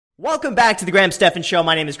Welcome back to the Graham Stephan Show.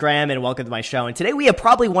 My name is Graham, and welcome to my show. And today we have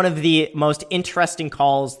probably one of the most interesting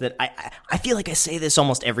calls that I feel like I say this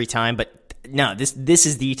almost every time, but no, this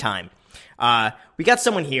is the time. We got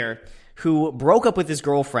someone here who broke up with his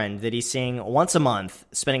girlfriend that he's seeing once a month,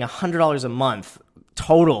 spending $100 a month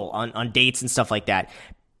total on dates and stuff like that,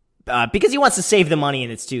 because he wants to save the money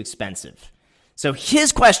and it's too expensive. So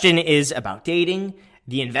his question is about dating,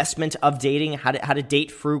 the investment of dating, how to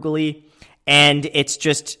date frugally, and it's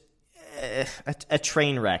just a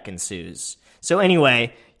train wreck ensues. So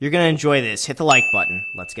anyway, you're going to enjoy this. Hit the like button.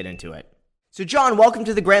 Let's get into it. So John, welcome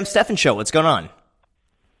to the Graham Stephan Show. What's going on?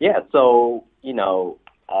 Yeah, so, so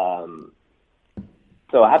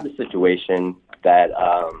I have this situation that,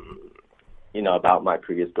 about my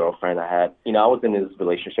previous girlfriend I had. I was in this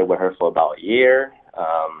relationship with her for about a year,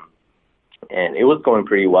 and it was going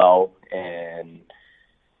pretty well. And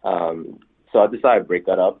so I decided to break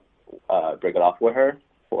it off with her.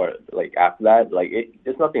 Or after that,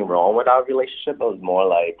 there's nothing wrong with our relationship. It was more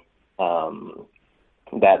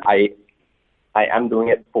that I am doing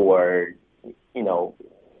it for,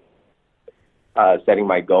 setting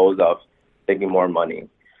my goals of making more money.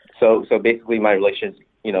 So basically my relationship,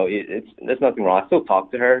 there's nothing wrong. I still talk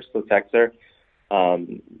to her, still text her.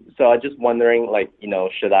 So I'm just wondering,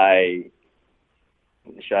 should I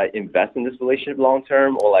invest in this relationship long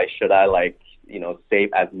term, or should I save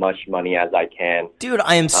as much money as I can? Dude,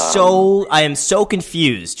 I am so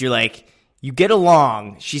confused. You're like, you get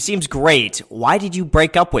along. She seems great. Why did you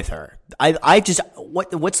break up with her?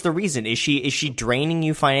 What's the reason? Is she draining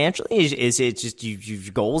you financially? Is it just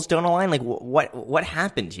your goals don't align? What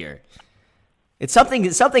happened here? It's something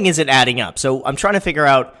isn't adding up. So I'm trying to figure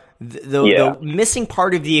out the missing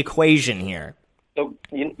part of the equation here. So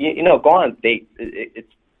going on dates,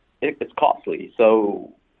 it's costly.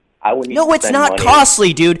 So I would need to it's not money.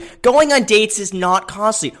 Costly, dude. Going on dates is not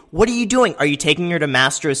costly. What are you doing? Are you taking her to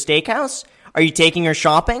Mastro's Steakhouse? Are you taking her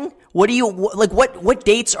shopping? What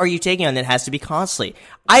dates are you taking on that has to be costly?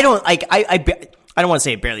 I don't want to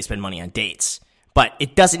say I barely spend money on dates, but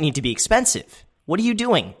it doesn't need to be expensive. What are you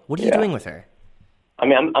doing? What are you doing with her? I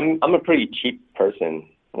mean, I'm a pretty cheap person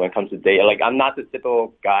when it comes to date. I'm not the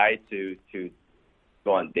typical guy to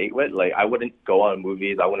go on date with. I wouldn't go on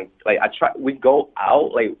movies. I wouldn't we go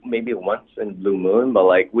out maybe once in blue moon,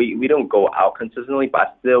 but we don't go out consistently. But I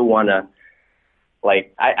still wanna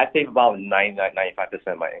I save about 95%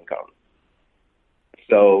 of my income.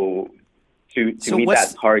 So to meet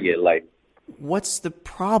that target, what's the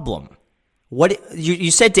problem? What you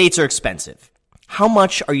said dates are expensive. How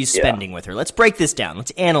much are you spending with her? Let's break this down.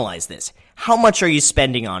 Let's analyze this. How much are you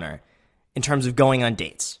spending on her in terms of going on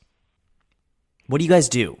dates? What do you guys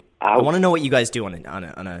do? I want to know what you guys do on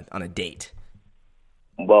a date.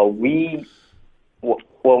 Well, when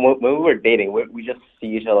we were dating, we just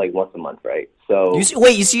see each other once a month, right? So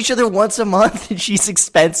you see each other once a month, and she's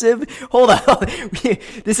expensive. Hold on,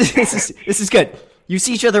 this is good. You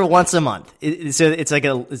see each other once a month, so it's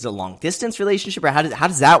a long distance relationship, or how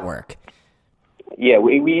does that work? Yeah,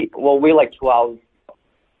 we're 2 hours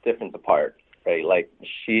difference apart. Right,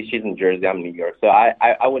 she's in Jersey, I'm in New York, so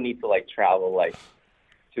I would need to travel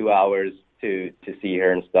 2 hours to see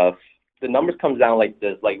her and stuff. The numbers comes down like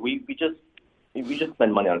this: we just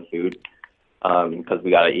spend money on food because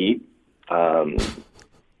we gotta eat.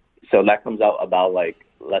 So that comes out about less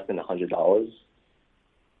than $100.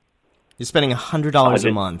 You're spending $100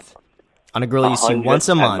 a month on a girl you see once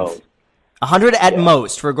a month. 100 at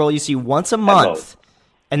most for a girl you see once a month.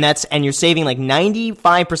 And you're saving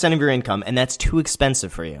 95% of your income, and that's too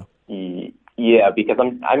expensive for you. Yeah, because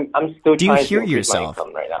I'm still trying to increase my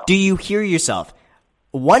income right now. Do you hear yourself?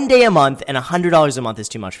 1 day a month and $100 a month is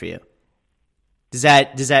too much for you. Does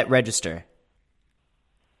that register?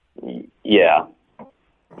 Yeah.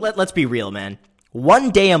 Let's be real, man.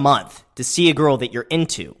 1 day a month to see a girl that you're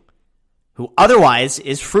into, who otherwise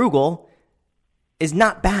is frugal, is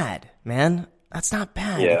not bad, man. That's not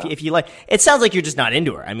bad. Yeah. If you it sounds like you're just not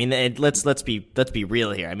into her. I mean, let's be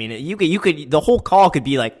real here. I mean, you could the whole call could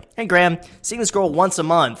be like, "Hey, Graham, seeing this girl once a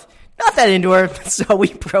month, not that into her, so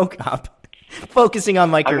we broke up, focusing on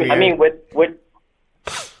my career." I mean,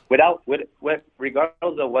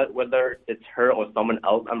 regardless of whether it's her or someone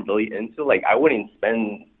else I'm really into, I wouldn't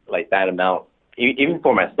spend that amount. Even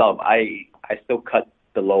for myself, I still cut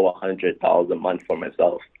below $100 a month for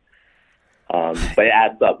myself. But it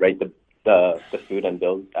adds up, right? The food and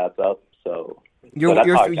bills adds up. So you're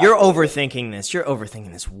overthinking this. You're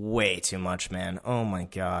overthinking this way too much, man. Oh my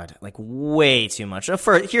god, way too much.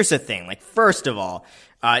 Here's the thing. First of all,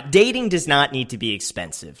 dating does not need to be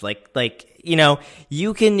expensive.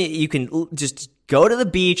 You can just go to the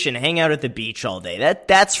beach and hang out at the beach all day.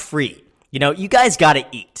 That's free. You know, you guys got to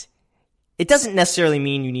eat. It doesn't necessarily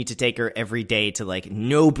mean you need to take her every day to like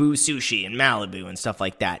Nobu Sushi in Malibu and stuff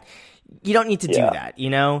like that. You don't need to do that, you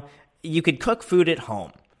know? You could cook food at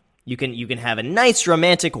home. You can have a nice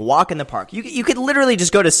romantic walk in the park. You could literally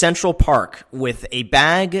just go to Central Park with a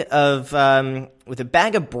bag of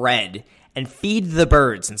bread and feed the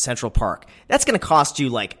birds in Central Park. That's going to cost you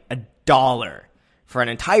like $1 for an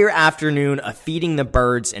entire afternoon of feeding the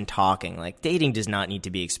birds and talking. Like, dating does not need to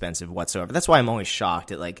be expensive whatsoever. That's why I'm always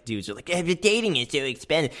shocked at like dudes who are like, dating is too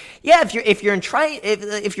expensive. Yeah, if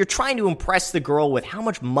you're trying to impress the girl with how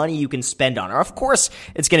much money you can spend on her, of course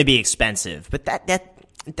it's going to be expensive. But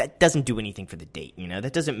that doesn't do anything for the date. You know,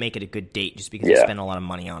 that doesn't make it a good date just because you spend a lot of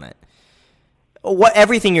money on it.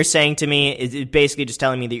 Everything you're saying to me is basically just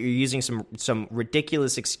telling me that you're using some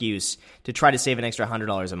ridiculous excuse to try to save an extra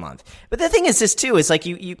 $100 a month. But the thing is this too, is like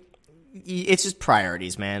it's just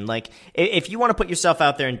priorities, man. Like if you want to put yourself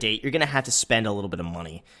out there and date, you're going to have to spend a little bit of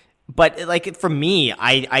money. But like for me,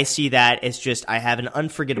 I see that as just, I have an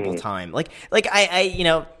unforgettable time. Like I you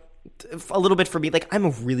know, a little bit for me, like I'm a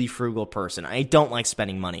really frugal person. I don't like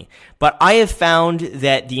spending money, but I have found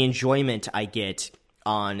that the enjoyment I get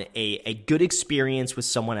on a good experience with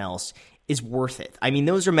someone else is worth it. I mean,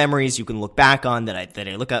 those are memories you can look back on that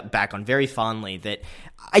I look back on very fondly, that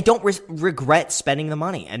I don't regret spending the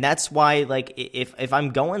money. And that's why, like, if I'm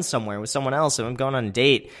going somewhere with someone else, if I'm going on a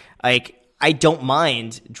date, like, I don't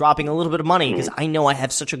mind dropping a little bit of money because I know I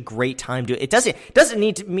have such a great time doing it. It doesn't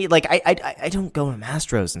need to be like, I don't go to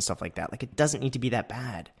Mastros and stuff like that. Like, it doesn't need to be that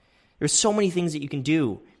bad. There's so many things that you can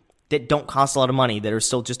do that don't cost a lot of money that are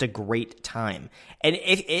still just a great time. And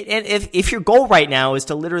if your goal right now is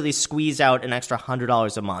to literally squeeze out an extra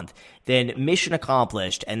 $100 a month, then mission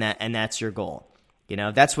accomplished, and that's your goal. You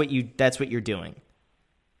know, that's what you're doing.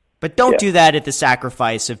 But don't do that at the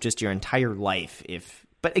sacrifice of just your entire life.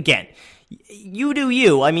 But again, you do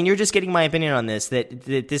you. I mean, you're just getting my opinion on this, that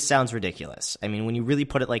this sounds ridiculous. I mean, when you really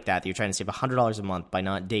put it like that, you're trying to save $100 a month by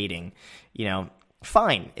not dating, you know,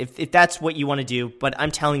 fine, if that's what you want to do. But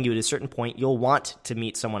I'm telling you, at a certain point, you'll want to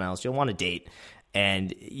meet someone else. You'll want to date.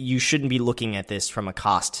 And you shouldn't be looking at this from a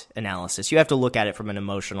cost analysis. You have to look at it from an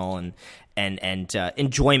emotional and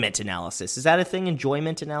enjoyment analysis. Is that a thing,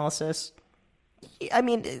 enjoyment analysis? I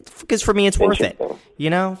mean, because for me, it's worth it. You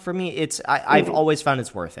know, for me, I've always found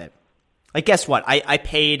it's worth it. Like, guess what? I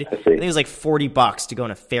paid, I think it was like $40 to go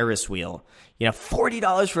on a Ferris wheel. You know,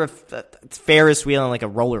 $40 for a Ferris wheel and like a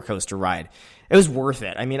roller coaster ride. It was worth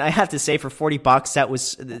it. I mean, I have to say, for $40, that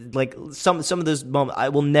was like some of those moments. I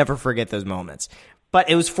will never forget those moments. But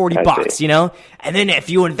it was $40, you know? And then if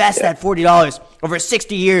you invest that $40 over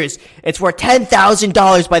 60 years, it's worth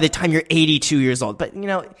 $10,000 by the time you're 82 years old. But, you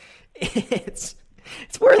know, it's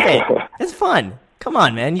worth it. It's fun. Come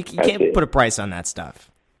on, man. You can't put a price on that stuff.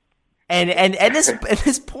 And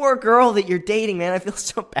this poor girl that you're dating, man, I feel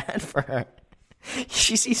so bad for her.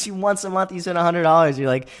 She sees you once a month, you spend $100. You're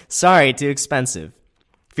like, sorry, too expensive.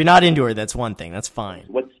 If you're not into her, that's one thing. That's fine.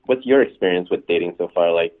 What's your experience with dating so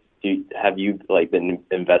far? Like, have you like been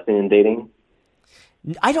investing in dating?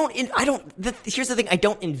 Here's the thing. I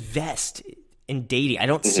don't invest in dating. I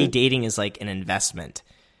don't see dating as like an investment.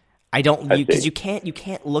 I don't, because you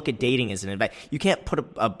can't look at dating as an investment. You can't put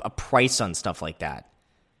a price on stuff like that.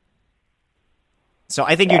 So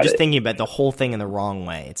I think you're just thinking about the whole thing in the wrong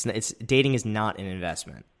way. It's dating is not an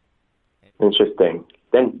investment. Interesting.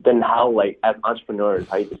 Then how, like, as entrepreneurs,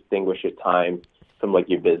 how you distinguish your time from like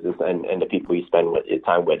your business and the people you spend your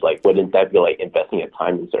time with? Like, wouldn't that be like investing your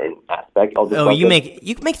time in certain aspect of this? Oh, you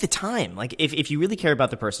make the time. Like, if you really care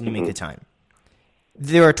about the person, you make the time.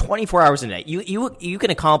 There are 24 hours in a day. You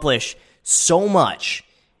can accomplish so much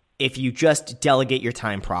if you just delegate your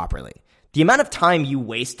time properly. The amount of time you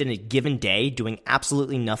waste in a given day doing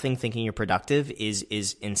absolutely nothing thinking you're productive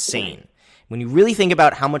is insane. When you really think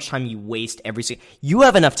about how much time you waste you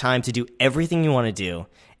have enough time to do everything you want to do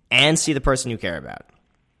and see the person you care about.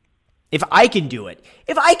 If I can do it,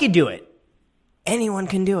 anyone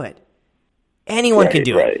can do it. Anyone can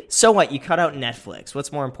do it. So what? You cut out Netflix.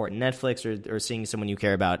 What's more important, Netflix or seeing someone you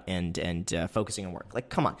care about and focusing on work? Like,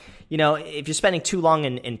 come on. You know, if you're spending too long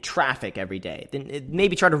in traffic every day, then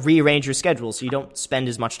maybe try to rearrange your schedule so you don't spend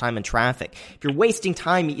as much time in traffic. If you're wasting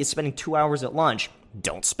time, you're spending 2 hours at lunch,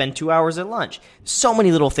 don't spend 2 hours at lunch. So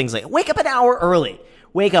many little things, like wake up an hour early.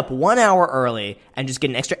 Wake up 1 hour early and just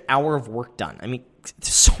get an extra hour of work done. I mean,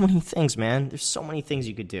 there's so many things, man. There's so many things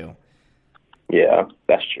you could do. Yeah,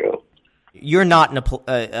 that's true. You're not in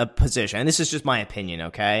a position, and this is just my opinion,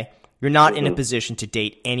 okay? You're not in a position to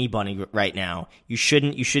date anybody right now. You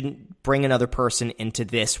shouldn't bring another person into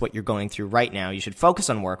this, what you're going through right now. You should focus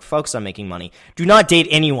on work, focus on making money. Do not date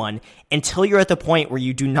anyone until you're at the point where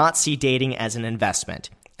you do not see dating as an investment.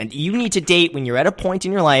 And you need to date when you're at a point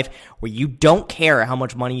in your life where you don't care how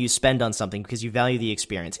much money you spend on something because you value the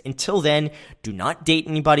experience. Until then, do not date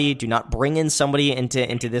anybody. Do not bring in somebody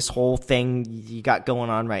into this whole thing you got going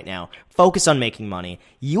on right now. Focus on making money.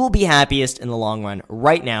 You will be happiest in the long run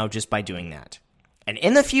right now just by doing that. And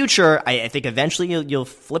in the future, I think eventually you'll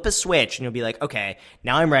flip a switch and you'll be like, okay,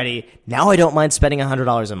 now I'm ready. Now I don't mind spending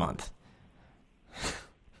 $100 a month.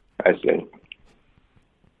 I see.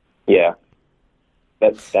 Yeah.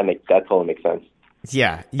 That totally makes sense.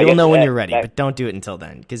 Yeah, you'll know when you're ready, but don't do it until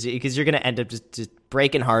then, because you're going to end up just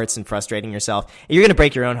breaking hearts and frustrating yourself. You're going to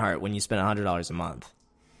break your own heart when you spend $100 a month.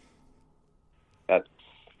 That's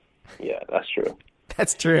true.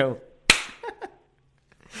 That's true.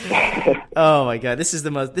 Oh my god, this is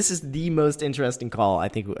the most interesting call. I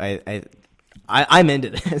think I'm into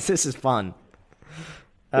this. This is fun.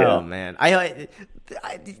 Yeah. Oh man,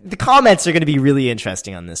 the comments are going to be really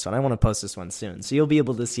interesting on this one. I want to post this one soon, so you'll be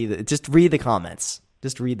able to see that. Just read the comments.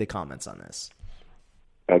 Just read the comments on this.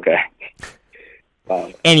 Okay.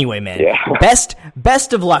 Anyway, man,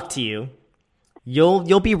 best of luck to you.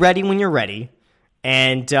 You'll be ready when you're ready,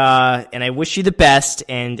 and I wish you the best.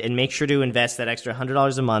 And make sure to invest that extra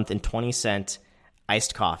 $100 a month in 20-cent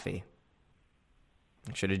iced coffee.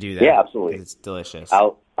 Make sure to do that. Yeah, absolutely. It's delicious.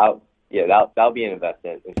 That'll be an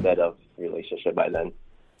investment instead of relationship by then.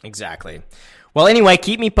 Exactly. Well, anyway,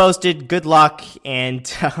 keep me posted. Good luck,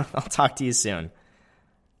 and I'll talk to you soon.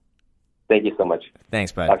 Thank you so much.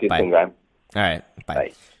 Thanks, bud. Talk to you soon, Graham. All right. Bye.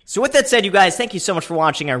 Bye. So with that said, you guys, thank you so much for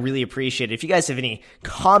watching. I really appreciate it. If you guys have any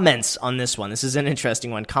comments on this one, this is an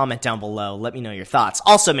interesting one, comment down below. Let me know your thoughts.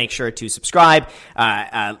 Also, make sure to subscribe.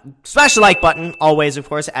 Smash the like button. Always, of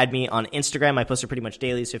course, add me on Instagram. I post it pretty much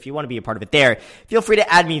daily, so if you want to be a part of it there, feel free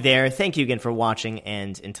to add me there. Thank you again for watching,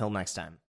 and until next time.